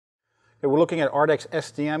Okay, we're looking at ARDEX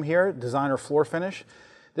SDM here, designer floor finish.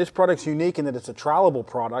 This product's unique in that it's a trowelable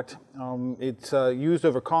product. It's used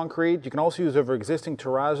over concrete. You can also use over existing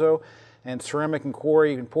terrazzo and ceramic and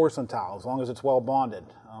quarry and porcelain tile, as long as it's well bonded.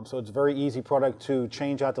 So it's a very easy product to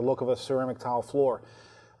change out the look of a ceramic tile floor.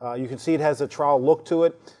 You can see it has a trowel look to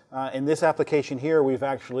it. In this application here, we've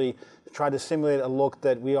actually tried to simulate a look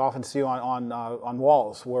that we often see on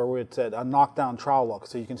walls, where it's a knockdown trowel look.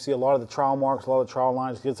 So you can see a lot of the trowel marks, a lot of the trowel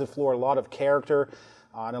lines. It gives the floor a lot of character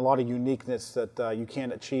and a lot of uniqueness that you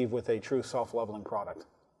can't achieve with a true self-leveling product.